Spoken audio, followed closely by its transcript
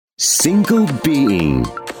Single Being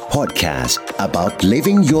Podcast about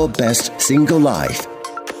living your best single life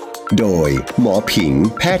โดยหมอผิง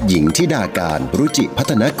แพทย์หญิงธิดาการรุจิพั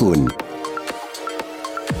ฒนกุล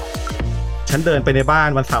ฉันเดินไปในบ้าน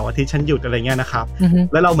วันเสาร์อาทิตย์ฉันหยุดอะไรเงี้ยนะครับ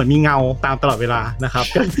แล้วเราเหมือนมีเงาตามตลอดเวลานะครับ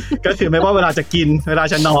ก็คือไม่ว่าเวลาจะกินเวลา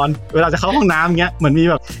จะนอนเวลาจะเข้าห้องน้ำเงี้ยเหมือนมี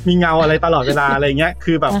แบบมีเงาอะไรตลอดเวลาอะไรเงี้ย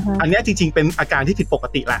คือแบบอันเนี้ยจริงๆเป็นอาการที่ผิดปก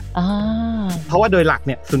ติแหละเพราะว่าโดยหลักเ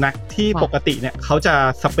นี่ยสุนัขที่ปกติเนี่ยเขาจะ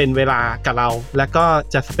สเปนเวลากับเราแล้วก็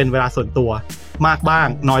จะสเปนเวลาส่วนตัวมากบ้าง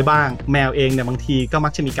น้อยบ้างแมวเองเนี่ยบางทีก็มั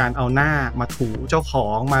กจะมีการเอาหน้ามาถูเจ้าขอ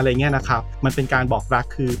งมาอะไรเงี้ยนะครับมันเป็นการบอกรัก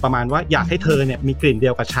คือประมาณว่าอยากให้เธอเนี่ยมีกลิ่นเดี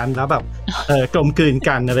ยวกับฉันแล้วแบบกลมกลืน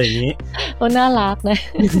กันอะไรอย่างนี้โอ้น่ารักนะ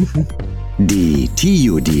ดีที่อ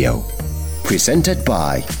ยู่เดียว Presented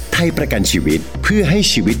by ไทยประกันชีวิตเพื่อให้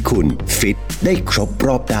ชีวิตคุณฟิตได้ครบร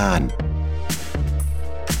อบด้าน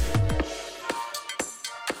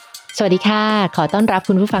สวัสดีค่ะขอต้อนรับ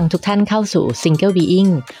คุณผู้ฟังทุกท่านเข้าสู่ Single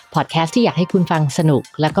Being Podcast ที่อยากให้คุณฟังสนุก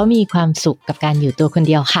และก็มีความสุขกับการอยู่ตัวคน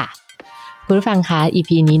เดียวค่ะคุณผู้ฟังคะ EP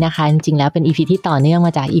นี้นะคะจริงๆแล้วเป็น EP ที่ต่อเนื่องม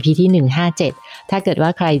าจาก EP ที่157ถ้าเกิดว่า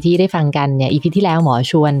ใครที่ได้ฟังกันเนี่ย EP ที่แล้วหมอ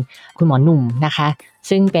ชวนคุณหมอหนุ่มนะคะ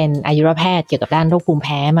ซึ่งเป็นอายุรแพทย์เกี่ยวกับด้านโรคภูมิแ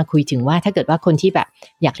พ้มาคุยถึงว่าถ้าเกิดว่าคนที่แบบ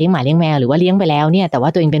อยากเลี้ยงหมาเลี้ยงแมวหรือว่าเลี้ยงไปแล้วเนี่ยแต่ว่า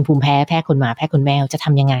ตัวเองเป็นภูมิแพ้แพ้คนหมาแพ้คนแมวจะท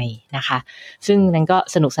ำยังไงนะคะซึ่งนั้นก็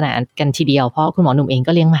สนุกสนานกันทีเดียวเพราะคุณหมอหนุ่มเอง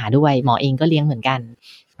ก็เลี้ยงหมาด้วยหมอเองก็เลี้ยงเหมือนกัน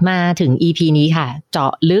มาถึง EP นี้ค่ะเจา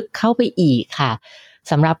ะลึกเข้าไปอีกค่ะ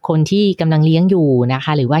สำหรับคนที่กำลังเลี้ยงอยู่นะค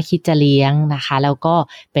ะหรือว่าคิดจะเลี้ยงนะคะแล้วก็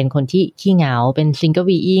เป็นคนที่ขี้เหงาเป็น Single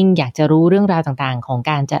Being อยากจะรู้เรื่องราวต่างๆของ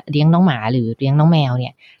การจะเลี้ยงน้องหมาหรือเลี้ยงน้องแมวเนี่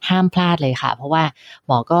ยห้ามพลาดเลยค่ะเพราะว่าห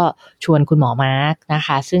มอก็ชวนคุณหมอมาร์คนะค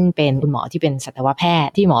ะซึ่งเป็นคุณหมอที่เป็นสัตวแพท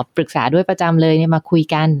ย์ที่หมอปรึกษาด้วยประจำเลยเนี่ยมาคุย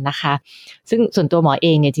กันนะคะซึ่งส่วนตัวหมอเอ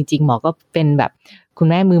งเนี่ยจริงๆหมอก็เป็นแบบคุ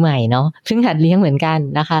ณแม่มือใหม่เนาะเพิ่งหัดเลี้ยงเหมือนกัน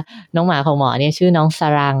นะคะน้องหมาของหมอเนี่ยชื่อน้องส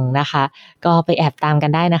รังนะคะก็ไปแอบตามกั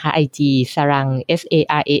นได้นะคะ IG สรัง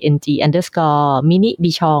SARANG_ มินิ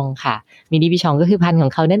บิชองค่ะมินิบิชองก็คือพันธุ์ขอ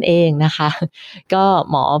งเขานั่นเองนะคะก็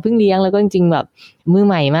หมอเพิ่งเลี้ยงแล้วก็จริงๆแบบมือ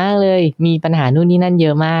ใหม่มากเลยมีปัญหานู่นนี่นั่นเยอ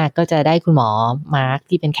ะมากก็จะได้คุณหมอมาร์ค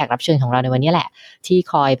ที่เป็นแขกรับเชิญของเราในวันนี้แหละที่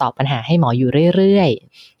คอยตอบปัญหาให้หมออยู่เรื่อย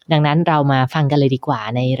ๆดังนั้นเรามาฟังกันเลยดีกว่า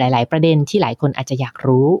ในหลายๆประเด็นที่หลายคนอาจจะอยาก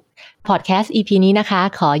รู้พอดแคสต์ EP นี้นะคะ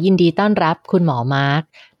ขอยินดีต้อนรับคุณหมอมาร์ค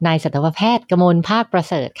นายสัตวแพทย์กมลภาคประ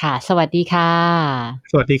เสริฐค่ะสวัสดีค่ะ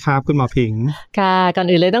สวัสดีครับคุณหมอผิงค่ะก่อน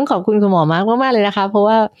อื่นเลยต้องขอบคุณคุณหมอมาร์คมากๆเลยนะคะเพราะ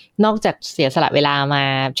ว่านอกจากเสียสละเวลามา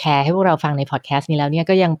แชร์ให้พวกเราฟังในพอดแคสต์นี้แล้วเนี่ย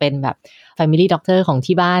ก็ยังเป็นแบบ Family Doctor ของ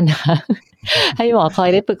ที่บ้านนะคะ ให้หมอคอย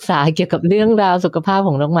ได้ปรึกษาเกี่ยวกับเรื่องราวสุขภาพข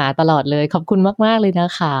องน้องหมาตลอดเลยขอบคุณมากๆเลยนะ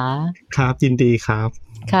คะครับยินดีครับ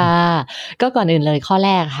ค่ะก็ก่อนอื่นเลยข้อแร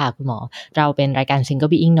กค่ะคุณหมอเราเป็นรายการ Single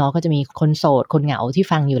Being เนาะก็จะมีคนโสดคนเหงาที่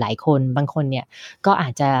ฟังอยู่หลายคนบางคนเนี่ยก็อา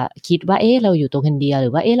จจะคิดว่าเราอยู่ตัวคนเดียวหรื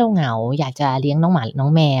อว่าเราเหงาอยากจะเลี้ยงน้องหมาน้อ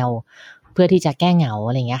งแมวเพื่อที่จะแก้เหงา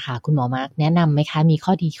อะไรอย่างเงี้ยค่ะคุณหมอมาร์คแนะนำไหมคะมีข้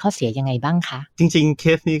อดีข้อเสียยังไงบ้างคะจริงๆเค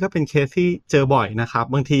สนี้ก็เป็นเคสที่เจอบ่อยนะครับ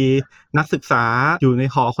บางทีนักศึกษาอยู่ใน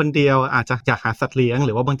หอคนเดียวอาจจะอยากหาสัตว์เลี้ยงห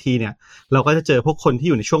รือว่าบางทีเนี่ยเราก็จะเจอพวกคนที่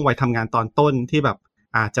อยู่ในช่วงวัยทำงานตอนต้นที่แบบ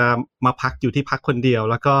อาจจะมาพักอยู่ที่พักคนเดียว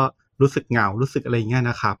แล้วก็รู้สึกเหงารู้สึกอะไรอย่างเงี้ย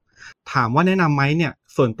นะครับถามว่าแนะนำไหมเนี่ย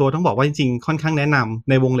ส่วนตัวต้องบอกว่าจริงๆค่อนข้างแนะนำ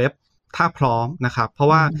ในวงเล็บถ้าพร้อมนะครับเพราะ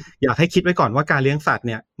ว่าอยากให้คิดไว้ก่อนว่าการเลี้ยงสัตว์เ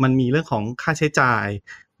นี่ยมันมีเรื่องของค่าใช้จ่าย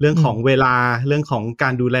เรื่องของเวลาเรื่องของกา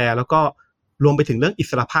รดูแลแล้วก็รวมไปถึงเรื่องอิ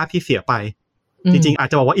สรภาพที่เสียไปจริงๆอาจ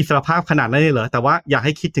จะบอกว่าอิสรภาพขนาดนั้นเลยเหรอแต่ว่าอยากใ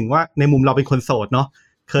ห้คิดถึงว่าในมุมเราเป็นคนโสดเนาะ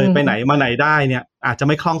เคยไปไหนมาไหนได้เนี่ยอาจจะไ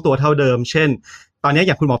ม่คล่องตัวเท่าเดิมเช่นตอนนี้อ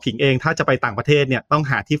ย่างคุณหมอผิงเองถ้าจะไปต่างประเทศเนี่ยต้อง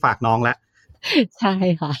หาที่ฝากน้องแล้วใช่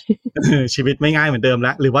ค่ะชีวิตไม่ง่ายเหมือนเดิมแ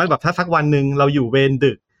ล้วหรือว่าแบบถ้าสักวันนึงเราอยู่เวร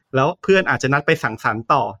ดึกแล้วเพื่อนอาจจะนัดไปสังสรรค์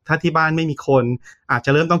ต่อถ้าที่บ้านไม่มีคนอาจจ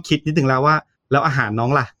ะเริ่มต้องคิดนิดนึงแล้วว่าแล้วอาหารน้อ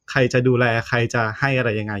งล่ะใครจะดูแลใครจะให้อะไร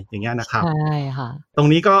ยังไงอย่างเงี้ยนะครับใช่ค่ะตรง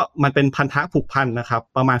นี้ก็มันเป็นพันธะผูกพันนะครับ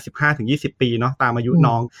ประมาณ 15-20 ปีเนาะตามอายุ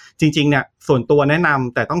น้องจริงๆเนี่ยส่วนตัวแนะน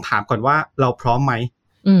ำแต่ต้องถามก่อนว่าเราพร้อมไหม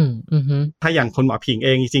ถ้าอย่างคนหมอผิงเอ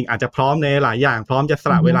งจริงๆอาจจะพร้อมในหลายอย่างพร้อมจะส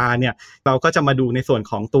ละเวลาเนี่ยเราก็จะมาดูในส่วน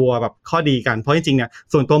ของตัวแบบข้อดีกันเพราะจริงๆเนี่ย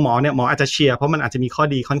ส่วนตัวหมอเนี่ยหมออาจจะเชียร์เพราะมันอาจจะมีข้อ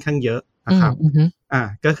ดีค่อนข้างเยอะนะครับ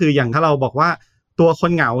ก็คืออย่างถ้าเราบอกว่าตัวค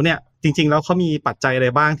นเหงาเนี่ยจริงๆแล้วเขามีปัจจัยอะไร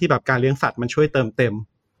บ้างที่แบบการเลี้ยงสัตว์มันช่วยเติมเต็ม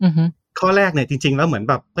ข้อแรกเนี่ยจริงๆแล้วเหมือน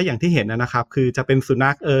แบบก็อย่างที่เห็นนะครับคือจะเป็นสุ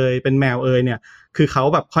นัขเป็นแมวเนี่ยคือเขา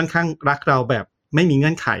แบบค่อนข้างรักเราแบบไม่มีเ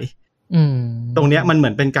งื่อนไขตรงเนี้ยมันเหมื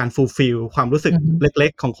อนเป็นการฟูลฟิลความรู้สึกเล็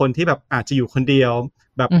กๆของคนที่แบบอาจจะอยู่คนเดียว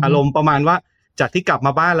แบบอารมณ์ประมาณว่าจากที่กลับม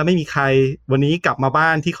าบ้านแล้วไม่มีใครวันนี้กลับมาบ้า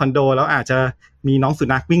นที่คอนโดแล้วอาจจะมีน้องสุ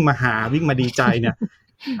นัขวิ่งมาหาวิ่งมาดีใจเนี่ย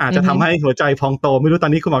อาจจะทำให้หัวใจพองโตไม่รู้ตอ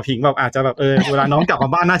นนี้คุณหมอผิงแบบอาจจะแบบเวลาน้องกลับมา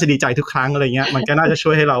บ้านน่าจะดีใจทุกครั้งอะไรเงี้ยมันก็น่าจะช่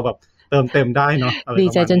วยให้เราแบบ เติมเต็มได้เนาะดี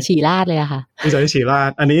ใจจนฉี่ราดเลยอะค่ะดีใจจนฉี่รา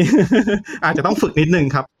ดอันนี้ อาจจะต้องฝึกนิดนึง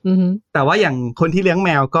ครับแต่ว่าอย่างคนที่เลี้ยงแม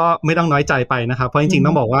วก็ไม่ต้องน้อยใจไปนะครับเพราะจริงๆต้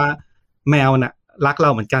องบอกว่าแมวน่ะรักเรา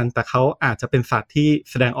เหมือนกันแต่เขาอาจจะเป็นสัตว์ที่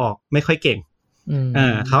แสดงออกไม่ค่อยเก่ง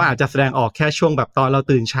เขาอาจจะแสดงออกแค่ช่วงแบบตอนเรา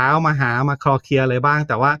ตื่นเช้ามาหามาคลอเคลียร์อะไรบ้าง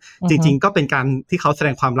แต่ว่าจริงๆก็เป็นการที่เขาแสด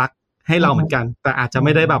งความรักให้เราเหมือนกันแต่อาจจะไ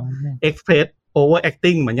ม่ได้แบบเอ็กซ์เพรสโอเวอร์แอค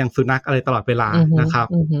ติ้งเหมือนอย่างสุนัขอะไรตลอดเวลานะครับ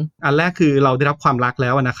อันแรกคือเราได้รับความรักแล้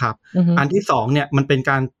วนะครับอันที่สองเนี่ยมันเป็น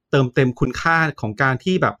การเติมเต็มคุณค่าของการ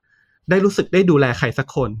ที่แบบได้รู้สึกได้ดูแลใครสัก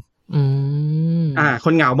คนค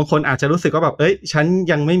นเหงาบางคนอาจจะรู้สึกว่าแบบเอ้ยฉัน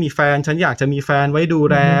ยังไม่มีแฟนฉันอยากจะมีแฟนไว้ดู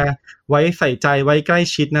แลไว้ใส่ใจไว้ใกล้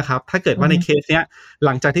ชิดนะครับถ้าเกิดว่าในเคสเนี้ยห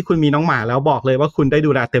ลังจากที่คุณมีน้องหมาแล้วบอกเลยว่าคุณได้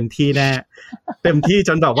ดูแลเต็มที่แน่เต็มที่จ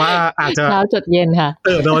นแบบว่าอาจจะเช้าจดเย็นค่ะ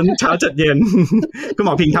โดนเช้าจดเย็น คุณหม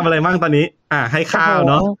อพิงทำอะไรบ้างตอนนี้ให้ข้าว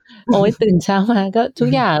เนาะโอ้ยตื่นเช้ามาก็ทุก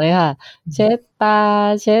อย่างเลยค่ะเช็ดตา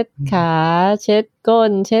เช็ดขาเช็ดก้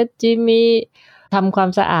นเช็ดจิมมี่ทำความ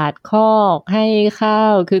สะอาดคอกให้ข้า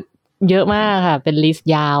วคือเยอะมากค่ะเป็นลิสต์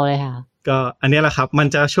ยาวเลยค่ะก็อันนี้แหละครับมัน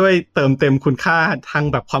จะช่วยเติมเต็มคุณค่าทาง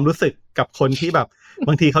แบบความรู้สึกกับคนที่แบบ บ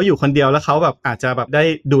างทีเขาอยู่คนเดียวแล้วเขาแบบอาจจะแบบได้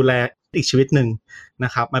ดูแลอีกชีวิตหนึ่งน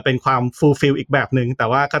ะครับมันเป็นความฟูลฟิลอีกแบบหนึ่งแต่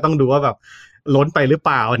ว่าก็ต้องดูว่าแบบล้นไปหรือเป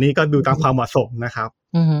ล่าอันนี้ก็ดูตามความเหมาะสมนะครับ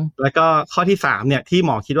แล้วก็ข้อที่3เนี่ยที่หม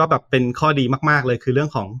อคิดว่าแบบเป็นข้อดีมากๆเลยคือเรื่อง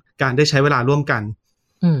ของการได้ใช้เวลาร่วมกัน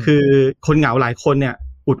คือคนเหงาหลายคนเนี่ย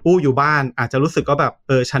อุดอู้อยู่บ้านอาจจะรู้สึกว่าแบบ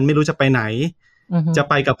ฉันไม่รู้จะไปไหนจะ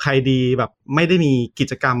ไปกับใครดีแบบไม่ได้มีกิ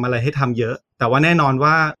จกรรมอะไรให้ทำเยอะแต่ว่าแน่นอน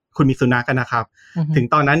ว่าคุณมีสุนัขกันนะครับถึง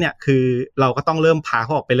ตอนนั้นเนี่ยคือเราก็ต้องเริ่มพาเข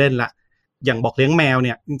าออกไปเล่นละอย่างบอกเลี้ยงแมวเ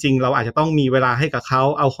นี่ยจริงๆเราอาจจะต้องมีเวลาให้กับเขา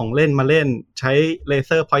เอาของเล่นมาเล่นใช้เลเ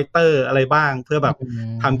ซอร์พอยเตอร์อะไรบ้างเพื่อแบบ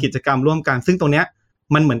ทำกิจกรรมร่วมกันซึ่งตรงเนี้ย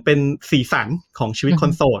มันเหมือนเป็นสีสันของชีวิตค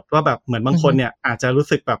นโสดว่าแบบเหมือนบางคนเนี่ยอาจจะรู้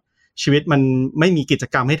สึกแบบชีวิตมันไม่มีกิจ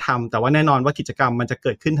กรรมให้ทำแต่ว่าแน่นอนว่ากิจกรรมมันจะเ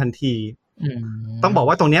กิดขึ้นทันทีต้องบอก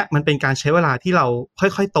ว่าตรงเนี้ยมันเป็นการใช้เวลาที่เรา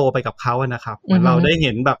ค่อยๆโตไปกับเขาอะนะครับเหมือนเราได้เ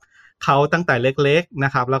ห็นแบบเขาตั้งแต่เล็กๆน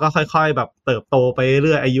ะครับแล้วก็ค่อยๆแบบเติบโตไปเ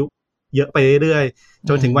รื่อยอายุเยอะไปเรื่อยๆ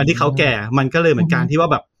จนถึงวันที่เขาแก่มันก็เลยเหมือนการที่ว่า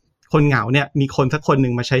แบบคนเหงาเนี่ยมีคนสักคนห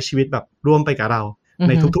นึ่งมาใช้ชีวิตแบบร่วมไปกับเราใ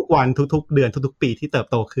นทุกๆวันทุกๆเดือนทุกๆปีที่เติบ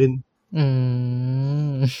โตขึ้น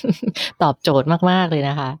ตอบโจทย์มากๆเลย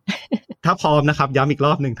นะคะถ้าพร้อมนะครับย้ำอีกร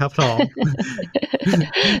อบหนึ่งถ้าพร้อม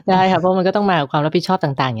ได้ค่ะเพราะมันก็ต้องมากับความรับผิดชอบ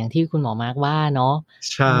ต่างๆอย่างที่คุณหมอมาร์คว่าเนาะ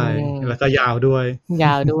ใช่แล้วก็ยาวด้วย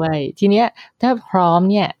ทีเนี้ยถ้าพร้อม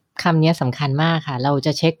เนี่ยคำนี้สำคัญมากค่ะเราจ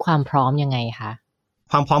ะเช็คความพร้อมยังไงคะ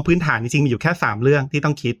ความพร้อมพื้นฐานจริงๆมีอยู่แค่3เรื่องที่ต้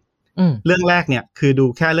องคิดเรื่องแรกเนี่ยคือดู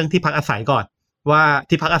แค่เรื่องที่พักอาศัยก่อนว่า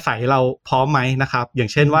ที่พักอาศัยเราพร้อมไหมนะครับอย่า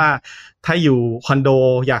งเช่นว่าถ้าอยู่คอนโด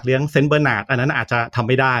อยากเลี้ยงเซนต์เบอร์นาร์ดอันนั้นอาจจะทำ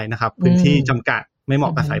ไม่ได้นะครับพื้นที่จำกัดไม่เหมา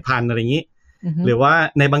ะกับสายพันธุ์อะไรอย่างนี้หรือว่า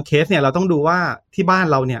ในบางเคสเนี่ยเราต้องดูว่าที่บ้าน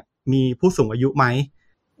เราเนี่ยมีผู้สูงอายุไหม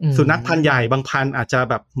สุนัขพันธุ์ใหญ่บางพันธุ์อาจจะ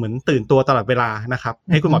แบบเหมือนตื่นตัวตลอดเวลานะครับ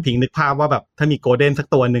ให้คุณหมอพิงนึกภาพว่าแบบถ้ามีโกลเด้นสัก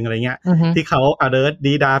ตัวหนึ่งอะไรเงี้ยที่เขา alert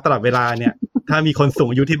ดีดาตลอดเวลาเนี่ยถ้ามีคนสูง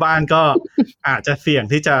อายุที่บ้านก็อาจจะเสี่ยง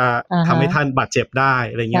ที่จะทำให้ท่านบาดเจ็บได้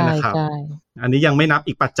อะไรเงี้ยนะครับอันนี้ยังไม่นับ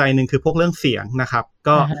อีกปัจจัยหนึ่งคือพวกเรื่องเสียงนะครับ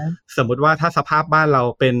ก็สมมติว่าถ้าสภาพบ้านเรา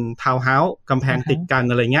เป็นทาวน์เฮาส์กำแพงติดกัน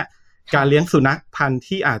อะไรเงี้ยการเลี้ยงสุนัขพันธุ์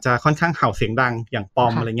ที่อาจจะค่อนข้างเห่าเสียงดังอย่างปอ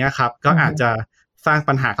มอะไรเงี้ยครับก็อาจจะสร้าง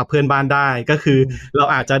ปัญหากับเพื่อนบ้านได้ก็คือเรา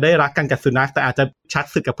อาจจะได้รักกันกับสุนัขแต่อาจจะชัก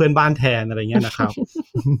ศึกกับเพื่อนบ้านแทนอะไรเงี้ยนะครับ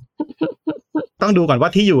ต้องดูก่อนว่า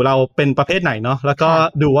ที่อยู่เราเป็นประเภทไหนเนาะแล้วก็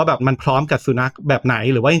ดูว่าแบบมันพร้อมกับสุนัขแบบไหน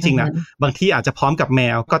หรือว่าจริงๆนะบางที่อาจจะพร้อมกับแม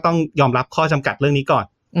วก็ต้องยอมรับข้อจำกัดเรื่องนี้ก่อน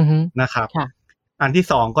นะครับอันที่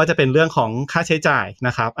2ก็จะเป็นเรื่องของค่าใช้จ่ายน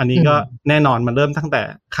ะครับอันนี้ก็แน่นอนมันเริ่มตั้งแต่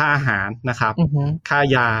ค่าอาหารนะครับค่า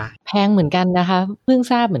ยาแพงเหมือนกันนะคะเพิ่ง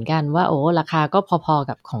ทราบเหมือนกันว่าโอ้ราคาก็พอๆ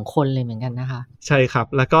กับของคนเลยเหมือนกันนะคะใช่ครับ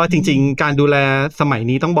แล้วก็จริงๆการดูแลสมัย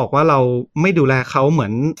นี้ต้องบอกว่าเราไม่ดูแลเขาเหมือ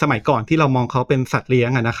นสมัยก่อนที่เรามองเขาเป็นสัตว์เลี้ยง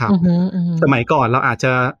นะครับสมัยก่อนเราอาจจ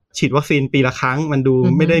ะฉีดวัคซีนปีละครั้งมันดู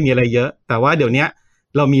ไม่ได้มีอะไรเยอะแต่ว่าเดี๋ยวนี้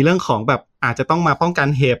เรามีเรื่องของแบบอาจจะต้องมาป้องกัน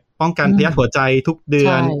เห็บป้องกันพยาธิหัวใจทุกเดื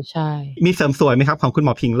อนใช่มีเสริมสวยไหมครับของคุณหม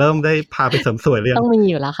อพิงเริ่มได้พาไปเสริมสวยเลยต้องมี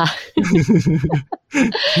อยู่แล้วค่ะ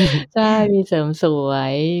ใช่มีเสริมสว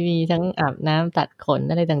ยมีทั้งอาบน้ำตัดขน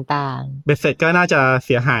อะไรต่างๆเบ็ดเสร็จก็น่าจะเ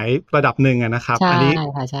สียหายระดับหนึ่งนะครับอันนี้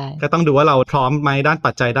ก็ต้องดูว่าเราพร้อมไหมด้าน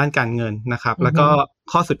ปัจจัยด้านการเงินนะครับแล้วก็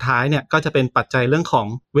ข้อสุดท้ายเนี่ยก็จะเป็นปัจจัยเรื่องของ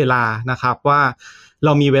เวลานะครับว่าเร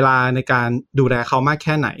ามีเวลาในการดูแลเขามากแ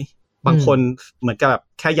ค่ไหนบางคนเหมือนกับแบบ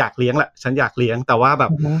แค่อยากเลี้ยงแหละฉันอยากเลี้ยงแต่ว่าแบ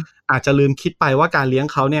บอาจจะลืมคิดไปว่าการเลี้ยง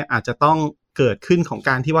เขาเนี่ยอาจจะต้องเกิดขึ้นของก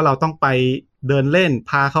ารที่ว่าเราต้องไปเดินเล่น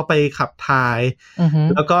พาเขาไปขับถ่าย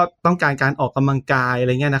แล้วก็ต้องการออกกำลังกายอะไ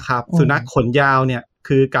รเงี้ยนะครับสุนัขขนยาวเนี่ย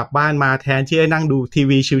คือกลับบ้านมาแทนที่จะนั่งดูที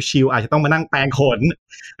วีชิลๆอาจจะต้องมานั่งแปรงขน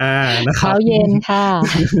นะครับเช้าเย็นค่ะ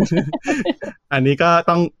อันนี้ก็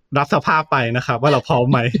ต้องรับสภาพไปนะครับว่าเราพร้อม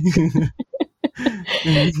ไหม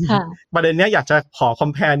ประเด็นเนี้ยอยากจะขอคอ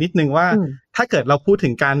มแพร์นิดนึงว่าถ้าเกิดเราพูดถึ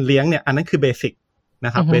งการเลี้ยงเนี่ยอันนั้นคือเบสิกน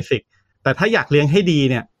ะครับเบสิกแต่ถ้าอยากเลี้ยงให้ดี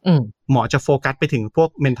เนี่ยหมอจะโฟกัสไปถึงพวก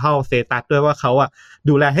mental status ด้วยว่าเขา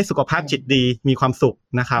ดูแลให้สุขภาพจิตดีมีความสุข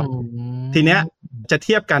นะครับทีเนี้ยจะเ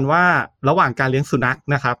ทียบกันว่าระหว่างการเลี้ยงสุนัข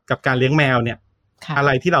นะครับกับการเลี้ยงแมวเนี่ยอะไร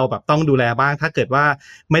ที่เราแบบต้องดูแลบ้างถ้าเกิดว่า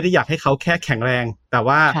ไม่ได้อยากให้เขาแค่แข็งแรงแต่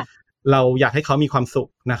ว่าเราอยากให้เขามีความสุข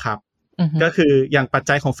นะครับก็คืออย่างปัจ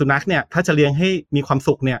จัยของสุนัขเนี่ยถ้าจะเลี้ยงให้มีความ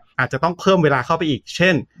สุขเนี่ยอาจจะต้องเพิ่มเวลาเข้าไปอีกเช่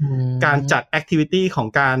นการจัดแอคทิวิตี้ของ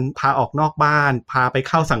การพาออกนอกบ้านพาไป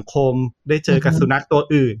เข้าสังคมได้เจอกับสุนัขตัว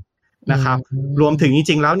อื่นนะครับรวมถึงจ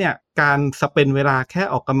ริงๆแล้วเนี่ยการสเปนเวลาแค่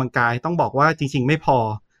ออกกำลังกายต้องบอกว่าจริงๆไม่พอ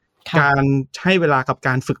การให้เวลากับก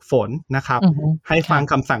ารฝึกฝนนะครับให้ฟัง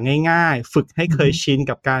คำสั่งง่ายๆฝึกให้เคยชิน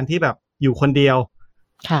กับการที่แบบอยู่คนเดียว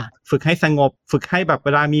ฝึกให้สงบฝึกให้แบบเว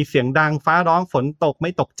ลามีเสียงดังฟ้าร้องฝนตกไม่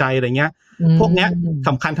ตกใจอะไรเงี้ยพวกเนี้ยส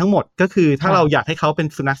ำคัญทั้งหมดก็คือถ้าเราอยากให้เขาเป็น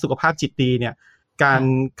สุนัขสุขภาพจิตดีเนี่ยการ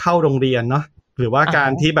เข้าโรงเรียนเนาะหรือว่ากา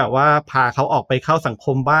รที่แบบว่าพาเขาออกไปเข้าสังค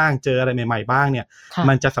มบ้างเจออะไรใหม่ๆบ้างเนี่ย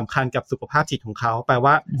มันจะสำคัญกับสุขภาพจิตของเขาแปล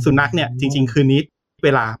ว่าสุนัขเนี่ยจริงๆคือนิดเว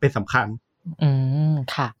ลาเป็นสำคัญ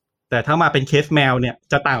ค่ะแต่ถ้ามาเป็นเคสแมวเนี่ย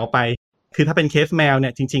จะต่างออกไปคือถ้าเป็นเคสแมวเนี่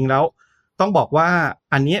ยจริงๆแล้วต้องบอกว่า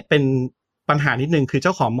อันนี้เป็นปัญหานิดนึงคือเจ้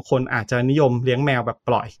าของบางคนอาจจะนิยมเลี้ยงแมวแบบป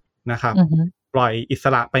ล่อยนะครับปล่อยอิส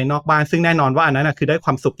ระไปนอกบ้านซึ่งแน่นอนว่าอันนั้นคือได้ค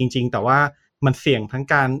วามสุขจริงๆแต่ว่ามันเสี่ยงทั้ง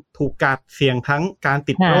การถูกกัดเสี่ยงทั้งการ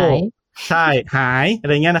ติดโรคใช่หายอะไ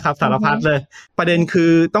รเงี้ยนะครับสารพัดเลยประเด็นคื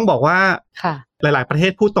อต้องบอกว่าหลายๆประเท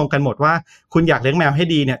ศพูดตรงกันหมดว่าคุณอยากเลี้ยงแมวให้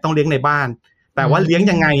ดีเนี่ยต้องเลี้ยงในบ้านแต่ว่าเลี้ยง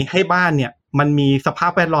ยังไงให้บ้านเนี่ยมันมีสภา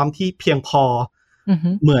พแวดล้อมที่เพียงพอ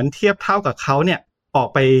เหมือนเทียบเท่ากับเขาเนี่ยออก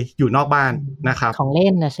ไปอยู่นอกบ้านนะครับของเล่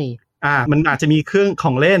นนะสิมันอาจจะมีเครื่องข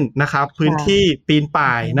องเล่นนะครับพื้นที่ปีนป่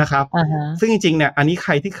ายนะครับซึ่งจริงๆเนี่ยอันนี้ใค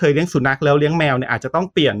รที่เคยเลี้ยงสุนัขแล้วเลี้ยงแมวเนี่ยอาจจะต้อง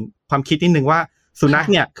เปลี่ยนความคิดนิดนึงว่าสุนัข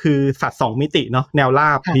เนี่ยคือสัตว์2มิติเนาะแนวร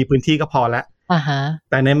าบมีพื้นที่ก็พอแล้ว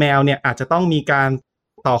แต่ในแมวเนี่ยอาจจะต้องมีการ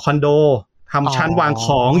ต่อคอนโดทำชั้นวางข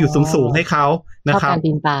องอยู่สูงๆให้เขานะครับชอบการ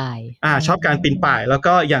ปีนป่ายชอบการปีนป่ายแล้ว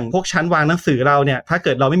ก็อย่างพวกชั้นวางหนังสือเราเนี่ยถ้าเ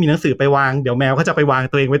กิดเราไม่มีหนังสือไปวางเดี๋ยวแมวก็จะไปวาง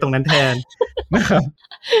ตัวเองไว้ตรงนั้นแทนนะครับ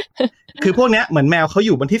คือพวกเนี้ยเหมือนแมวเขาอ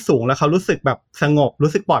ยู่บนที่สูงแล้วเขารู้สึกแบบสงบ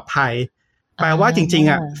รู้สึกปลอดภัยแปลว่าจริง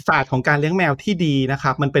ๆศาสตร์ของการเลี้ยงแมวที่ดีนะค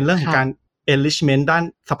รับมันเป็นเรื่องของการ enrichment ด้าน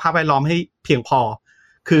สภาพแวดล้อมให้เพียงพอ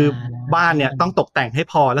คือบ้านเนี่ยต้องตกแต่งให้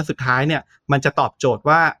พอและสุดท้ายเนี่ยมันจะตอบโจทย์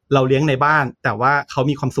ว่าเราเลี้ยงในบ้านแต่ว่าเขา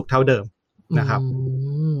มีความสุขเท่าเดิมนะครับ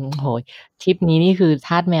โหทริปนี้นี่คือท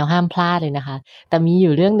าสแมวห้ามพลาดเลยนะคะแต่มีอ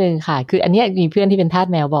ยู่เรื่องนึงค่ะคืออันนี้มีเพื่อนที่เป็นทาส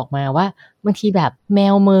แมวบอกมาว่าบางทีแบบแม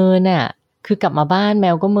วเมินน่ะคือกลับมาบ้านแม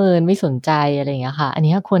วก็เมินไม่สนใจอะไรอย่างเงี้ยค่ะอัน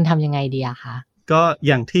นี้ควรทำยังไงดีอะคะก็อ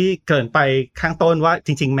ย่างที่เกริ่นไปข้างต้นว่าจ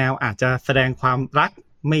ริงๆแมวอาจจะแสดงความรัก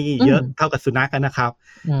ไม่เยอะเท่ากับสุนัขกันนะครับ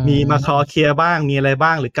มีมาคลอเคลียร์บ้างมีอะไรบ้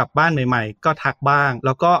างหรือกลับบ้านใหม่ๆก็ทักบ้างแ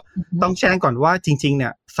ล้วก็ต้องแจ้งก่อนว่าจริงๆเนี่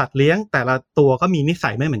ยสัตว์เลี้ยงแต่ละตัวก็มีนิ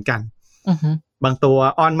สัยไม่เหมือนกันบางตัว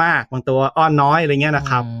อ้อนมากบางตัวอ้อนน้อยอะไรเงี้ยนะ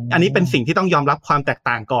ครับอันนี้เป็นสิ่งที่ต้องยอมรับความแตก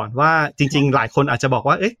ต่างก่อนว่าจริงๆหลายคนอาจจะบอก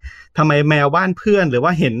ว่าเอ๊ะทำไมแมวบ้านเพื่อนหรือว่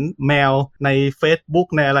าเห็นแมวใน Facebook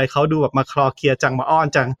ในอะไรเขาดูแบบมาคลอเคลียร์จังมาอ้อน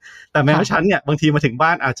จังแต่แมวฉันเนี่ยบางทีมาถึงบ้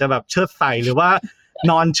านอาจจะแบบเชิดใส่หรือว่า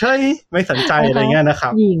นอนเฉยไม่สนใจอะไรเงี้ยนะครั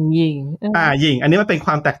บหยิ่งหยิ่งอันนี้มันเป็นค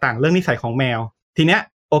วามแตกต่างเรื่องนิสัยของแมวทีเนี้ย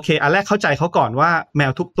โอเคอันแรกเข้าใจเขาก่อนว่าแม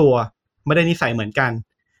วทุกตัวไม่ได้นิสัยเหมือนกัน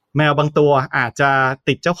แมวบางตัวอาจจะ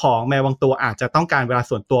ติดเจ้าของแมวบางตัวอาจจะต้องการเวลา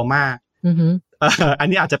ส่วนตัวมากอัน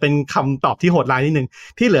นี้อาจจะเป็นคำตอบที่โหดร้ายนิดนึง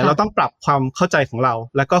ที่เหลือเราต้องปรับความเข้าใจของเรา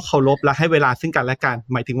แล้วก็เคารพและให้เวลาซึ่งกันและกัน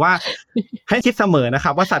หมายถึงว่าให้คิดเสมอนะค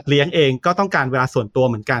รับว่าสัตว์เลี้ยงเองก็ต้องการเวลาส่วนตัว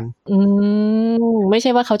เหมือนกันไม่ใช่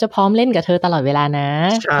ว่าเขาจะพร้อมเล่นกับเธอตลอดเวลานะ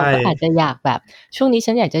เขาก็อาจจะอยากแบบช่วงนี้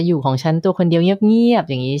ฉันอยากจะอยู่ของฉันตัวคนเดียวเงียบๆ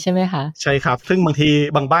อย่างนี้ใช่ไหมคะใช่ครับซึ่งบางที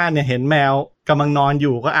บางบ้านเนี่ยเห็นแมวกำลังนอนอ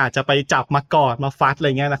ยู่ก็อาจจะไปจับมากอดมาฟัดอะไร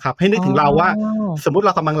เงี้ยนะครับให้นึกถึงเราว่าสมมุติเร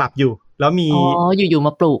ากำลังหลับอยู่แล้วมีอยู่ๆม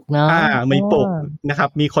าปลุกเนาะมีปลุกนะครับ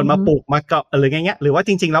มีคนมาปลุกมาเกาะอะไรเงี้ยหรือว่าจ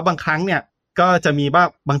ริงๆแล้วบางครั้งเนี่ยก็จะมีว่า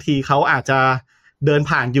บางทีเขาอาจจะเดิน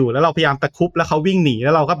ผ่านอยู่แล้วเราพยายามตะคุบแล้วเขาวิ่งหนีแ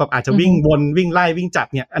ล้วเราก็แบบอาจจะวิ่งวนวิ่งไล่วิ่งจับ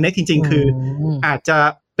เนี่ยอันนี้จริงๆคืออาจจะ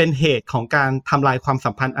เป็นเหตุของการทำลายความ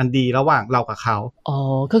สัมพันธ์อันดีระหว่างเรากับเขา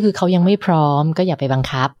ก็คือเขายังไม่พร้อมก็อย่าไปบัง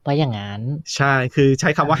คับว่าอย่างนั้นใช่คือใช้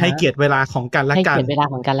คำว่าให้เกียรติเวลาของกันและกันให้เกียรติเวลา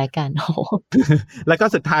ของกันและกันแล้วก็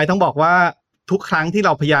สุดท้ายต้องบอกว่าทุกครั้งที่เร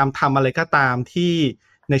าพยายามทำอะไรก็ตามที่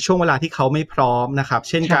ในช่วงเวลาที่เขาไม่พร้อมนะครับ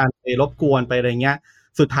เช่นการไปรบกวนไปอะไรเงี้ย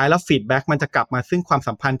สุดท้ายแล้วฟีดแบ็กมันจะกลับมาซึ่งความ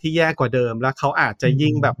สัมพันธ์ที่แย่กว่าเดิมแล้วเขาอาจจะ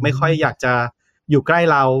ยิ่งแบบไม่ค่อยอยากจะ อยู่ใกล้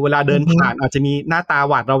เราเวลาเดินผ่านอาจจะมีหน้าตา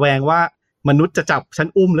หวาดระแวงว่ามนุษย์จะจับฉัน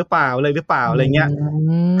อุ้มหรือเปล่าอะไรหรือเปล่าอะไรเงี้ย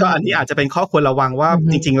ก็อันนี้อาจจะเป็นข้อควรระวังว่า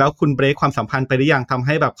จริงๆแล้วคุณเบรคความสัมพันธ์ไปหรือยังทำใ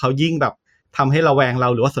ห้แบบเขายิ่งแบบทำให้ระแวงเรา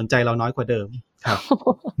หรือว่าสนใจเราน้อยกว่าเดิมครับ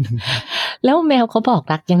แล้วแมวเขาบอก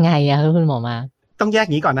รักยังไงอะคุณหมอมาต้องแยก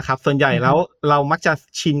งี้ก่อนนะครับส่วนใหญ่แล้วเรามักจะ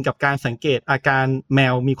ชินกับการสังเกตอาการแม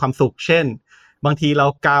วมีความสุขเช่นบางทีเรา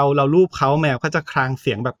เกาเราลูบเขาแมวก็จะครางเ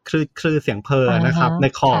สียงแบบคลืดเสียงเพอนะครับใน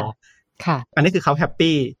คอค่ะอันนี้คือเขาแฮป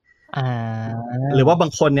ปี้หรือว่าบา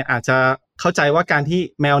งคนเนี่ยอาจจะเข้าใจว่าการที่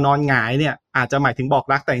แมวนอนหงายเนี่ยอาจจะหมายถึงบอก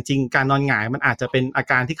รักแต่จริงๆการนอนหงายมันอาจจะเป็นอา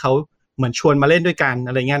การที่เขาเหมือนชวนมาเล่นด้วยกันอ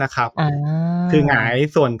ะไรเงี้ยนะครับคือหงาย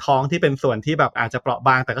ส่วนท้องที่เป็นส่วนที่แบบอาจจะเปราะบ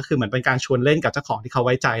างแต่ก็คือเหมือนเป็นการชวนเล่นกับเจ้าของที่เขาไ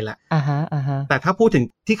ว้ใจแหละแต่ถ้าพูดถึง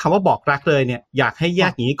ที่คำว่าบอกรักเลยเนี่ยอยากให้แย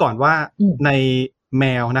กอย่างนี้ก่อนว่าในแม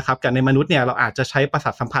วนะครับกับในมนุษย์เนี่ยเราอาจจะใช้ประสา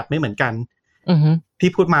ทสัมผัสไม่เหมือนกันที่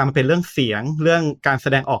พูดมามันเป็นเรื่องเสียงเรื่องการแส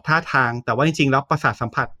ดงออกท่าทางแต่ว่าจริงๆแล้วประสาทสัม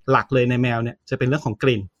ผัสหลักเลยในแมวเนี่ยจะเป็นเรื่องของก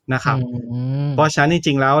ลิ่นนะครับเพราะฉะนั้นจ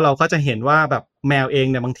ริงๆแล้วเราก็จะเห็นว่าแบบแมวเอง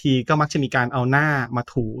เนี่ยบางทีก็มักจะมีการเอาหน้ามา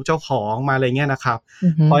ถูเจ้าของมาอะไรเงี้ยนะครับ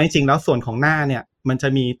เพราะจริงๆแล้วส่วนของหน้าเนี่ยมันจะ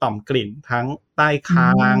มีต่อมกลิ่นทั้งใต้คา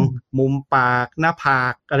งมุมปากหน้าผา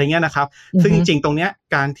กอะไรเงี้ยนะครับซึ่งจริงๆตรงเนี้ย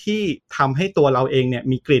การที่ทำให้ตัวเราเองเนี่ย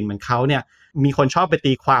มีกลิ่นเหมือนเขาเนี่ยมีคนชอบไป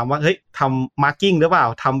ตีความว่าเฮ้ยทำมาร์กิ้งหรือเปล่า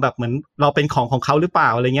ทำแบบเหมือนเราเป็นของเขาหรือเปล่า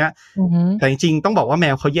อะไรเงี้ยแต่จริงๆต้องบอกว่าแม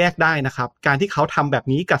วเขาแยกได้นะครับการที่เขาทำแบบ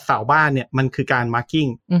นี้กับสาวบ้านเนี่ยมันคือการมาร์กิ้ง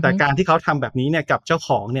แต่การที่เขาทำแบบนี้เนี่ยกับเจ้าข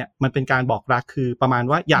องเนี่ยมันเป็นการบอกรักคือประมาณ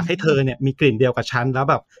ว่าอยากให้เธอเนี่ยมีกลิ่นเดียวกับฉันแล้ว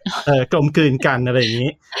แบบกลมกลืนกันอะไรอย่าง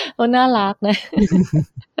นี้โอ้น่ารักนะ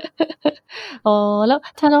อ๋อแล้ว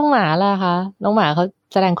ถ้าน้องหมาล่ะคะน้องหมาเขา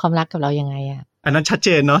แสดงความรักกับเรายังไงอะอันนั้นชัดเจ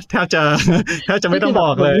นเนาะแทบจะไม่ต้องบ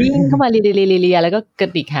อกเลยวิ่งเข้ามาเลียแล้วก็กระ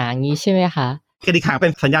ดิกหางงี้ใช่ไหมคะกระดิกหางเป็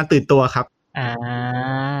นสัญญาณตื่นตัวครับ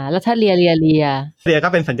แล้วถ้าเลียก็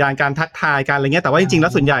เป็นสัญญาณการทักทายการอะไรเงี้ยแต่ว่าจริงๆแล้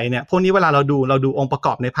วส่วนใหญ่เนี่ยพวกนี้เวลาเราดูองค์ประก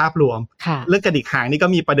อบในภาพรวมเรื่องกระดิกหางนี่ก็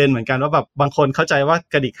มีประเด็นเหมือนกันว่าแบบบางคนเข้าใจว่า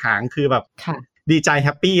กระดิกหางคือแบบดีใจแฮ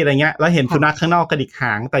ปปี้อะไรเงี้ยแล้วเห็นสุนัขข้างนอกกระดิกห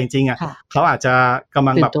างแต่จริงๆอ่ะเขาอาจจะกำ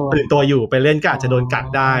ลังแบบตื่นตัวอยู่ไปเล่นก็อาจจะโดนกัด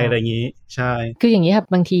ได้อะไรอย่างนี้ใช่คืออย่างนี้ครับ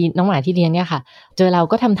บางทีน้องหมาที่เลี้ยงเนี่ยค่ะเจอเรา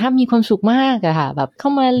ก็ทำท่ามีความสุขมากอะค่ะแบบเข้า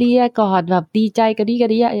มาเลียกอดแบบดีใจกระดิ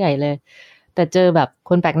ใหญ่เลยแต่เจอแบบ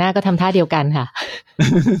คนแปลกหน้าก็ทำท่าเดียวกันค่ะ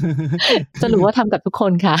สรุปว่าทำกับทุกค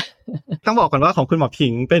นค่ะต้องบอกก่อนว่าของคุณหมอผิ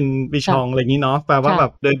งเป็นบิชองอะไรอย่างนี้เนาะแปลว่าแบ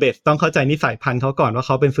บโดยเบสต้องเข้าใจนิสัยพันธุ์เขาก่อนว่าเข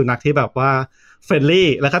าเป็นสุนัขที่แบบว่าเฟรนลี่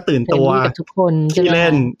แล้วก็ตื่นตัวกับทุกคนที่เล่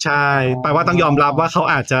นใช่แปลว่าต้องยอมรับว่าเขา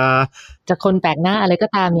อาจจะคนแปลกหน้าอะไรก็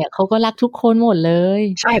ตามเนี่ยเขาก็รักทุกคนหมดเลย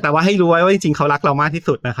ใช่แต่ว่าให้รู้ไว้ว่าจริงๆเขารักเรามากที่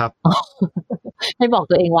สุดนะครับให้บอก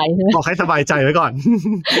ตัวเองไว้ใช่ไหมบอกให้สบายใจไว้ก่อน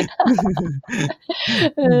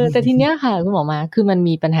แต่ทีเนี้ยค่ะคุณหมอมาคือมัน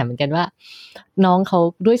มีปัญหาเหมือนกันว่าน้องเขา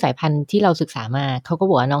ด้วยสายพันธุ์ที่เราศึกษามาเขาก็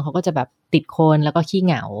บอกว่าน้องเขาก็จะแบบติดคนแล้วก็ขี้เ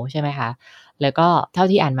หงาใช่ไหมคะแล้วก็เท่า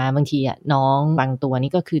ที่อ่านมาบางทีอ่ะน้องบางตัว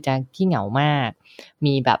นี่ก็คือจะขี้เหงามาก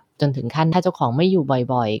มีแบบจนถึงขั้นถ้าเจ้าของไม่อยู่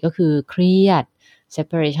บ่อยๆก็คือเครียด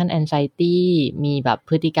separation anxiety มีแบบ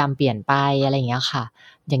พฤติกรรมเปลี่ยนไปอะไรอย่างเงี้ยค่ะ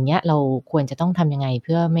อย่างเงี้ยเราควรจะต้องทำยังไงเ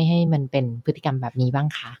พื่อไม่ให้มันเป็นพฤติกรรมแบบนี้บ้าง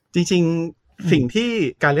คะจริงๆสิ่งที่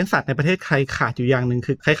การเลี้ยงสัตว์ในประเทศไทยขาดอยู่อย่างนึง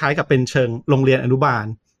คือคล้ายๆกับเป็นเชิงโรงเรียนอนุบาล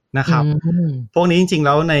นะครับพวกนี้จริงๆแ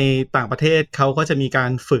ล้วในต่างประเทศเขาก็จะมีกา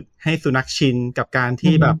รฝึกให้สุนัขชินกับการ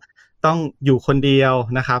ที่แบบต้องอยู่คนเดียว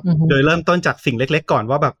นะครับโดยเริ่มต้นจากสิ่งเล็กๆก่อน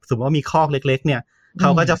ว่าแบบสมมติว่ามีคอกเล็กๆเนี่ยเขา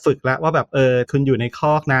ก็จะฝึกแล้วว่าแบบคุณอยู่ในค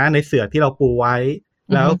อกนะในเสื่อที่เราปูไว้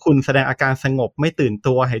แล้วคุณแสดงอาการสงบไม่ตื่น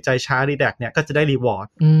ตัวหายใจช้ารีแลกซ์เนี่ยก็จะได้รีวอร์ด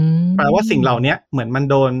แปลว่าสิ่งเหล่านี้เหมือนมัน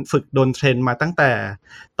โดนฝึกโดนเทรนมาตั้งแต่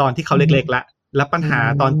ตอนที่เขาเล็กๆแล้วปัญหา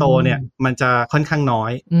ตอนโตเนี่ยมันจะค่อนข้างน้อ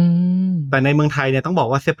ยแต่ในเมืองไทยเนี่ยต้องบอก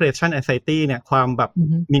ว่า separation anxiety เนี่ยความแบบ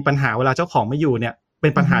มีปัญหาเวลาเจ้าของไม่อยู่เนี่ยเ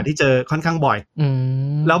ป็นปัญหาที่เจอค่อนข้างบ่อย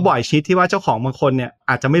แล้วบ่อยชิดที่ว่าเจ้าของบางคนเนี่ย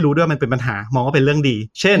อาจจะไม่รู้ด้วยมันเป็นปัญหามองว่าเป็นเรื่องดี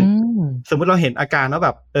เช่นสมมุติเราเห็นอาการว่าแบ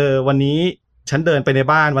บวันนี้ฉันเดินไปใน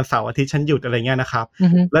บ้านวันเสาร์อาทิตย์ฉันหยุดอะไรเงี้ยนะครับ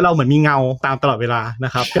แล้วเราเหมือนมีเงาตามตลอดเวลาน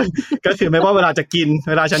ะครับ ก็คือไม่ว่าเวลาจะกิน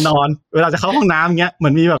เวลาจะนอนเวลาจะเข้าห้องน้ำเงี้ยเหมื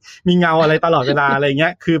อนมีแบบมีเงาอะไรตลอดเวลาอะไรเงี้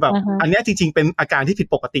ยคือแบบอันเนี้ยจริงๆเป็นอาการที่ผิด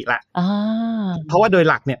ปกติแหละเพราะว่าโดย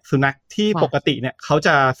หลักเนี่ยสุนัขที่ปกติเนี่ยเขาจ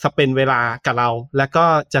ะสเปนเวลากับเราแล้วก็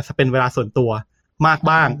จะสเปนเวลาส่วนตัวมาก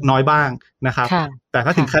บ้างน้อยบ้างนะครับแต่ถ้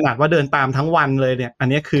าถึงขนาดว่าเดินตามทั้งวันเลยเนี่ยอัน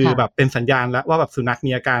นี้คือแบบเป็นสัญญาณแล้วว่าแบบสุนัข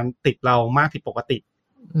มีอาการติดเรามากผิดปกติ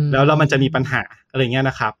แล้วมันจะมีปัญหาอะไรเงี้ย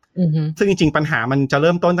นะครับซึ่งจริงๆปัญหามันจะเ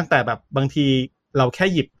ริ่มต้นตั้งแต่แบบบางทีเราแค่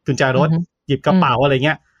หยิบกุญแจรถหยิบกระเป๋าอะไรเ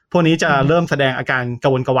งี้ยพวกนี้จะเริ่มแสดงอาการกร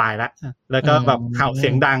ะวนกระวายแล้วก็แบบเห่าเสี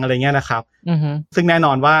ยงดังอะไรเงี้ยนะครับซึ่งแน่น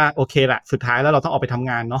อนว่าโอเคแหละสุดท้ายแล้วเราต้องออกไปท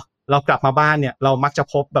ำงานเนาะเรากลับมาบ้านเนี่ยเรามักจะ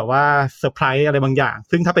พบแบบว่าเซอร์ไพรส์อะไรบางอย่าง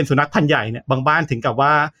ซึ่งถ้าเป็นสุนัขพันธุ์ใหญ่เนี่ยบางบ้านถึงกับว่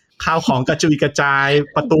า ข้าวของกระจุยกระจา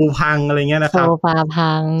ยประตูพังอะไรเงี้ยนะครับโซฟา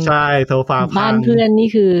พังใช่โซฟาพังบ้านเพื่อนนี่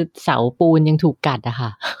คือเสาปูนยังถูกกัดอะค่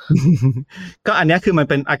ะ ก็อันนี้คือมัน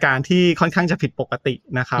เป็นอาการที่ค่อนข้างจะผิดป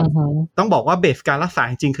กตินะครับต้องบอกว่าเบสการรักษา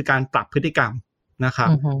จริงๆคือการปรับพฤติกรรมนะครั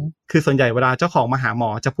บคือส่วนใหญ่เวลาเจ้าของมาหาห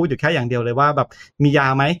มอจะพูดอยู่แค่อย่างเดียวเลยว่าแบบมีย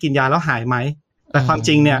าไหมกินยาแล้วหายไหมแต่ความ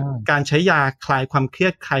จริงเนี่ยการใช้ยาคลายความเครีย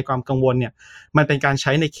ดคลายความกังวลเนี่ยมันเป็นการใ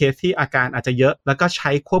ช้ในเคสที่อาการอาจจะเยอะแล้วก็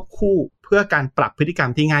ใช้ควบคู่เพื่อการปรับพฤติกรร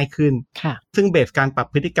มที่ง่ายขึ้นซึ่งเบสการ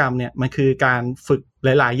ปรับพฤติกรรมเนี่ยมันคือการฝึกห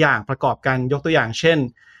ลายๆอย่างประกอบกันยกตัวอย่าง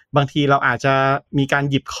เช่นบางทีเราอาจจะมีการ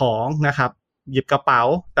หยิบของนะครับหยิบกระ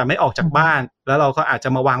เป๋าแต่ไม่ออกจากบ้านแล้วเราก็อาจจะ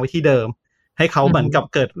มาวางไว้ที่เดิมให้เขาเหมือ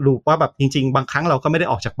นกับเกิดลูปว่าแบบจริงๆบางครั้งเราก็ไม่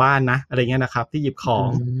ได้ออกจากบ้านนะอะไรเงี้ยนะครับที่หยิบของ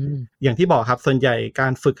อย่างที่บอกครับส่วนใหญ่ก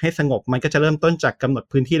ารฝึกให้สงบมันก็จะเริ่มต้นจากกำหนด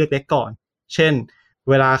พื้นที่เล็กๆก่อนเช่น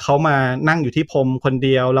เวลาเขามานั่งอยู่ที่พรมคนเ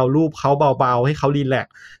ดียวเราลูบเขาเบาๆให้เขารีแลก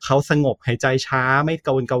ซ์เขาสงบหายใจช้าไม่ก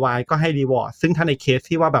ระวนกระวายก็ให้รีวอร์ดซึ่งถ้าในเคส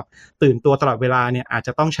ที่ว่าแบบตื่นตัวตลอดเวลาเนี่ยอาจ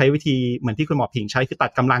จะต้องใช้วิธีเหมือนที่คุณหมอผิงใช้คื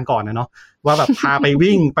อตัดกำลังก่อนนะเนาะว่าแบบพาไ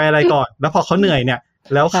ปวิ่งไปอะไรก่อนแล้วพอเขาเหนื่อยเนี่ย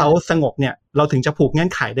แล้วเขาสงบเนี่ยเราถึงจะผูกเงื่อน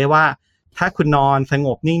ไขได้ว่าถ้าคุณนอนส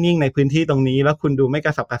งบนิ่งๆในพื้นที่ตรงนี้แล้วคุณดูไม่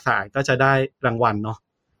กระสับกระส่ายก็จะได้รางวัลเนาะ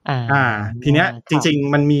ทีเนี้ยจริ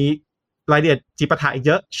งๆมันมีรายละเอียดจิปาถะอีก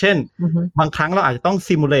เยอะเช่นบางครั้งเราอาจจะต้อง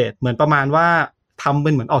ซิมูเลตเหมือนประมาณว่าทำ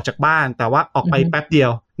เป็นเหมือนออกจากบ้านแต่ว่าออกไปแป๊บเดี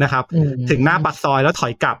ยวนะครับถึงหน้าปากซอยแล้วถ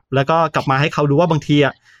อยกลับแล้วก็กลับมาให้เขารู้ว่าบา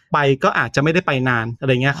งทีไปก็อาจจะไม่ได้ไปนานอะไ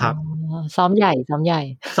รเงี้ยครับซ้อมให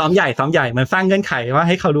ญ่มันสร้างเงื่อนไขว่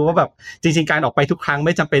าให้เขารู้ว่าแบบจริงๆการออกไปทุกครั้งไ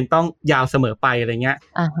ม่จำเป็นต้องยาวเสมอไปอะไรเงี้ย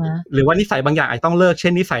หรือว่านิสัยบางอย่างอาจต้องเลิกเช่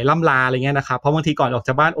นนิสัยล่ำลาอะไรเงี้ยนะครับเพราะบางทีก่อนออกจ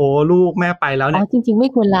ากบ้านโอ้ลูกแม่ไปแล้วเนี่ยจริงๆไม่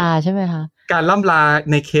ควรลาใช่ไหมคะการล่ำล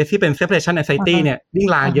าในเคสที่เป็น separation anxiety เนี่ยยิ่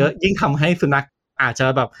งลาเยอะยิ่งทำให้สุนัขอาจ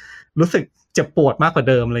จะแบบรู้สึกเจ็บปวดมากกว่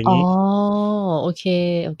าเดิมอะไรอย่างนี้โอเ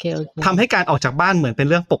คทำให้การออกจากบ้านเหมือนเป็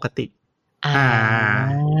นเรื่องป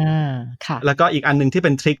กติค่ะแล้วก็อีกอันนึงที่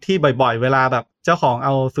เป็นทริคที่บ่อยๆเวลาแบบเจ้าของเอ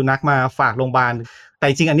าสุนัขมาฝากโรงพยาบาล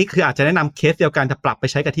แต่จริงอันนี้คืออาจจะแนะนำเคสเดียวกันจะปรับไ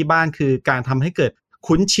ปใช้กับที่บ้านคือการทำให้เกิ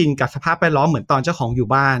ดคุ้นชินกับสภาพแวดล้อมเหมือนตอนเจ้าของอยู่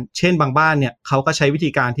บ้านเช่นบางบ้านเนี่ยเขาก็ใช้วิ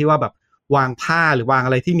ธีการที่ว่าแบบวางผ้าหรือวางอ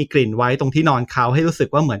ะไรที่มีกลิ่นไว้ตรงที่นอนเขาให้รู้สึ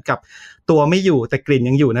กว่าเหมือนกับตัวไม่อยู่แต่กลิ่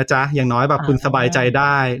นยังอยู่นะจ๊ะอย่างน้อยแบบคุณสบายใจ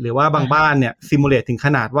ได้หรือว่าบางบ้านเนี่ยซิมูเลตถึง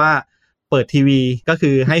ขนาดว่าเปิ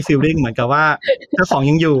ดทีวีก็คือให้ฟีลลิ่งเหมือนกับว่าเจ้าขอ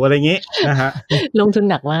งยังอยู่อะไรอย่างงี้นะฮะลงทุ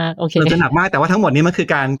นหนักมากโอเคลงทุนหนักมากแต่ว่าทั้งหมดนี้มันคือ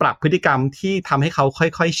การปรับพฤติกรรมที่ทำให้เขา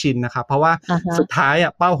ค่อยๆชินนะครับเพราะว่าสุดท้า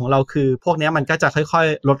ยเป้าของเราคือพวกนี้มันก็จะค่อ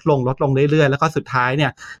ยๆลดลงเรื่อยๆแล้วก็สุดท้ายเนี่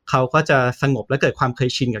ยเขาก็จะสงบและเกิดความเค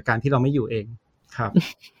ยชินกับการที่เราไม่อยู่เองครับ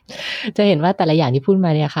จะเห็นว่าแต่ละอย่างที่พูดม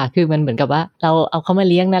าเนี่ยค่ะคือมันเหมือนกับว่าเราเอาเขามา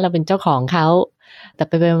เลี้ยงนะเราเป็นเจ้าของเขาแต่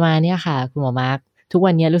ไปมาเนี่ยค่ะคุณหมอมาร์คทุก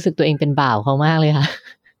วันนี้รู้สึกตัวเองเป็นบ่าวเขามากเลยค่ะ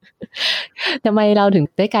ทำไมเราถึง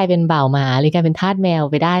ได้กลายเป็นบ่าวหมาหรือกลายเป็นทาสแมว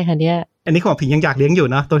ไปได้คะเนี่ยอันนี้ของผิงยังอยากเลี้ยงอ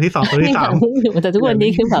ยู่นะตัวที่2ตัวที่3แต่ทุกวั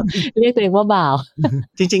นนี้คือแบบเรียกตัวเองว่าบ่าว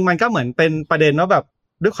จริงๆมันก็เหมือนเป็นประเด็นว่าแบ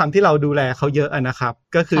บด้วยความที่เราดูแลเขาเยอะนะครับ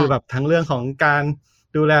ก็คือแบบทั้งเรื่องของการ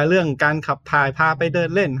ดูแลเรื่องการขับถ่ายพาไปเดิน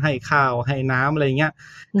เล่นให้ข้าวให้น้ำอะไรเงี้ย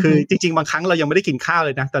คือจริงๆบางครั้งเรายังไม่ได้กินข้าวเ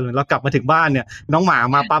ลยนะแต่เรากลับมาถึงบ้านเนี่ยน้องหมาม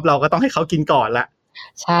าปั๊บเราก็ต้องให้เขากินก่อนล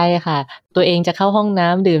ะใช่ค่ะตัวเองจะเข้าห้อ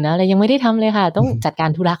งน้ำดื่มน้ำอะไรยังไม่ได้ทำเลยค่ะต้องจัดก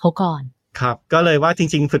ารธุระเขาก่อนครับก็เลยว่าจ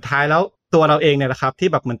ริงๆสุดท้ายแล้วตัวเราเองเนี่ยแหละครับที่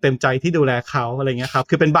แบบเหมือนเต็มใจที่ดูแลเขาอะไรเงี้ยครับ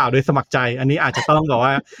คือเป็นบ่าวโดยสมัครใจอันนี้อาจจะต้องบอ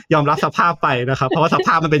กว่ายอมรับสภาพไปนะครับเพราะว่าสภ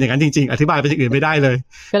าพมันเป็นอย่างนั้นจริงๆอธิบายไปอย่างอื่นไม่ได้เล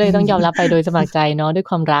ยก็เลยต้องยอมรับไปโดยสมัครใจเนาะด้วย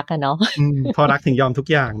ความรักอะเนาะพอรักถึงยอมทุ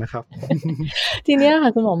กอย่างนะครับที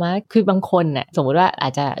นี้ค่ะคุณหมอมาคือบางคนเนี่ยสมมติว่าอ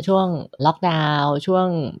าจจะช่วงล็อกดาวน์ช่ว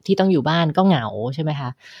งที่ต้องอยู่บ้านก็เหงาใช่ไหม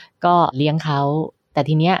คะก็เลี้ยงเขาแต่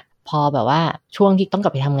ทีเนี้ยพอแบบว่าช่วงที่ต้อง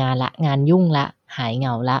กลับไปทำงานละงานยุ่งละหายเหง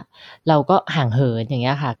าละเราก็ห่างเหินอย่างเ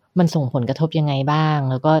งี้ยค่ะมันส่งผลกระทบยังไงบ้า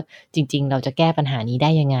งแล้วก็จริงๆเราจะแก้ปัญหานี้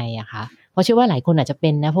ได้ยังไงอะคะเพราะเชื่อว่าหลายคนอาจจะ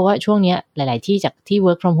เป็นนะเพราะว่าช่วงเนี้ยหลายๆที่จากที่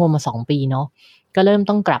work from home มา2 ปีเนาะก็เริ่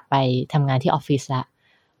มต้องกลับไปทำงานที่ออฟฟิศล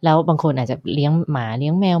ะแล้วบางคนอาจจะเลี้ยงหมาเลี้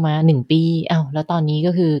ยงแมวมา1 ปีแล้วตอนนี้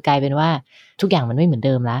ก็คือกลายเป็นว่าทุกอย่างมันไม่เหมือน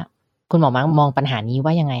เดิมละคุณหมอมองปัญหา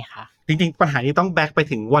นี้ว่ายังไงคะจริงๆปัญหานี้ต้องแบ็คไป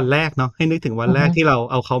ถึงวันแรกเนาะให้นึกถึงวันแรกที่เรา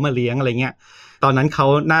เอาเขามาเลี้ยงอะไรเงี้ยตอนนั้นเข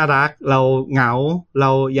าน่ารักเราเหงา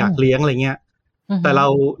เราอยากเลี้ยงอะไรเงี้ยแต่เรา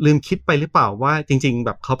ลืมคิดไปหรือเปล่าว่าจริงๆแ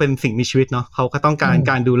บบเขาเป็นสิ่งมีชีวิตเนาะเขาก็ต้องการ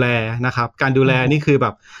การดูแลนะครับการดูแลนี่คือแบ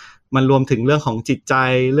บมันรวมถึงเรื่องของจิต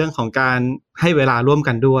ใจเรื่องของการให้เวลาร่ว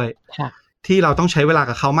มกันด้วยที่เราต้องใช้เวล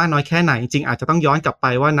ากับเขามากน้อยแค่ไหนจริงอาจจะต้องย้อนกลับไ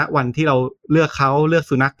ปว่าณวันที่เราเลือกเขาเลือ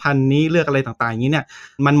กสุนัขพันธุ์นี้เลือกอะไรต่างๆอย่างนี้เนี่ย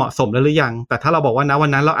มันเหมาะสมแล้วหรือยังแต่ถ้าเราบอกว่า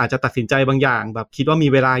ณวันนั้นเราอาจจะตัดสินใจบางอย่างแบบคิดว่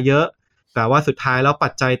ามีเวลาเยอะแต่ว่าสุดท้ายแล้วปั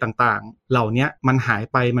จจัยต่างๆเหล่านี้มันหา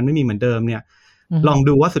ยไปมันไม่มีเหมือนเดิมเนี่ยลอ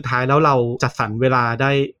งดูว่าสุดท้ายแล้วเราจัดสรรเวลา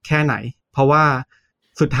ได้แค่ไหนเพราะว่า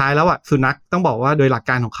สุดท้ายแล้วอ่ะสุนัขต้องบอกว่าโดยหลัก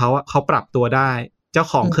การของเขาอ่ะเขาปรับตัวได้เจ้า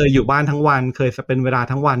ของเคยอยู่บ้านทั้งวันเคยเป็นเวลา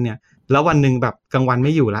ทั้งวันเนี่ยแล้ววันนึงแบบกลางวันไ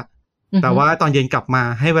ม่อยู่ละแต่ว่าตอนเย็นกลับมา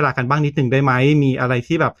ให้เวลากันบ้างนิดนึงได้ไหมมีอะไร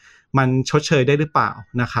ที่แบบมันชดเชยได้หรือเปล่า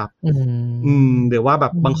นะครับหรือว่าแบ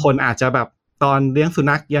บบางคนอาจจะแบบตอนเลี้ยงสุ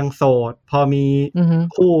นัขยังโสดพอมี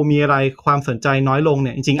คู่มีอะไรความสนใจน้อยลงเ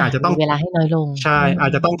นี่ยจริงๆอาจจะต้องเวลาให้น้อยลงใช่อา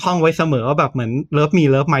จจะต้องท่องไว้เสมอว่าแบบเหมือน Love Me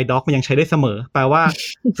Love My Dog มันยังใช้ได้เสมอแปลว่า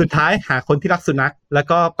สุดท้ายหาคนที่รักสุนัขแล้ว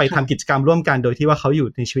ก็ไปทำกิจกรรมร่วมกันโดยที่ว่าเขาอยู่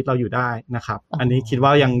ในชีวิตเราอยู่ได้นะครับอันนี้คิดว่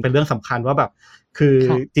ายังเป็นเรื่องสำคัญว่าแบบคือ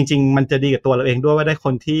จริงๆมันจะดีกับตัวเราเองด้วยว่าได้ค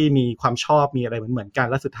นที่มีความชอบมีอะไรเหมือนกัน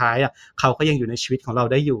และสุดท้ายอ่ะเขาก็ยังอยู่ในชีวิตของเรา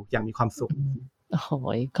ได้อยู่อย่างมีความสุขโอ้โห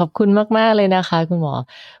ขอบคุณมากๆเลยนะคะคุณหมอ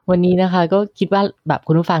วันนี้นะคะก็คิดว่าแบบ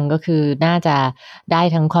คุณผู้ฟังก็คือน่าจะได้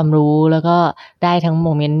ทั้งความรู้แล้วก็ได้ทั้งโม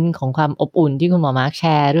เมนต์ของความอบอุ่นที่คุณหมอมาร์คแช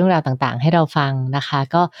ร์เรื่องราวต่างๆให้เราฟังนะคะ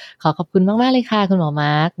ก็ขอบคุณมากๆเลยค่ะคุณหมอม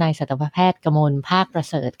าร์คนายสัตวแพทย์กมลภาคประ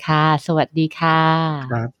เสริฐค่ะสวัสดีค่ะ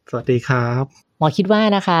ครับสวัสดีครับหมอคิดว่า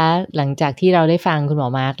นะคะหลังจากที่เราได้ฟังคุณหมอ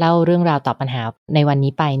มาร์คเล่าเรื่องราวตอบปัญหาในวัน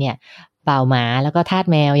นี้ไปเนี่ยบ่าวหมาแล้วก็ทาส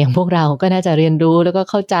แมวอย่างพวกเราก็น่าจะเรียนรู้แล้วก็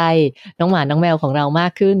เข้าใจน้องหมาน้องแมวของเรามา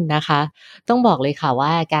กขึ้นนะคะต้องบอกเลยค่ะว่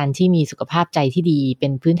าการที่มีสุขภาพใจที่ดีเป็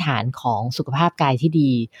นพื้นฐานของสุขภาพกายที่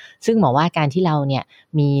ดีซึ่งหมอว่าการที่เราเนี่ย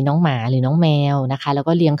มีน้องหมาหรือน้องแมวนะคะแล้ว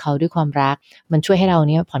ก็เลี้ยงเขาด้วยความรักมันช่วยให้เรา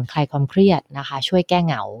เนี่ยผ่อนคลายความเครียดนะคะช่วยแก้เ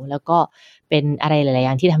หงาแล้วก็เป็นอะไรหลายๆอ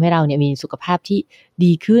ย่างที่ทำให้เราเนี่ยมีสุขภาพที่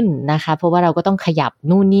ดีขึ้นนะคะเพราะว่าเราก็ต้องขยับ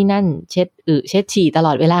นู่นนี่นั่นเช็ดเช็ดฉี่ตล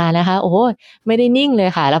อดเวลานะคะโอ้โหไม่ได้นิ่งเลย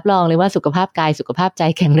ค่ะรับรองเลยว่าสุขภาพกายสุขภาพใจ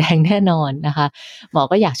แข็งแรงแน่นอนนะคะหมอ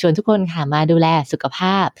ก็อยากชวนทุกคนค่ะมาดูแลสุขภ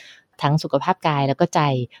าพทั้งสุขภาพกายแล้วก็ใจ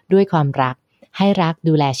ด้วยความรักให้รัก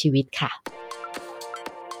ดูแลชีวิตค่ะ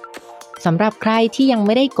สำหรับใครที่ยังไ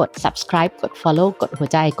ม่ได้กด subscribe กด follow กดหัว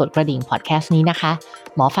ใจกดกระดิ่ง podcast นี้นะคะ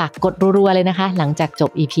หมอฝากกดรัวๆเลยนะคะหลังจากจ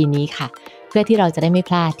บ EP นี้ค่ะเพื่อที่เราจะได้ไม่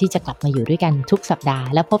พลาดที่จะกลับมาอยู่ด้วยกันทุกสัปดาห์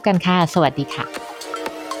แล้วพบกันค่ะสวัสดีค่ะ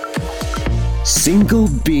Single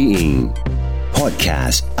Being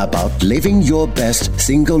Podcast about living your best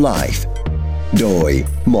single life โดย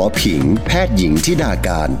หมอผิงแพทย์หญิงธิดาก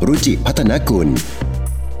ารรุจิพัฒนกุล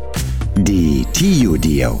ดีที่อยู่เ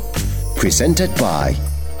ดียว Presented by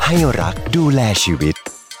ให้รักดูแลชีวิต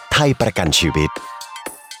ไทยประกันชีวิต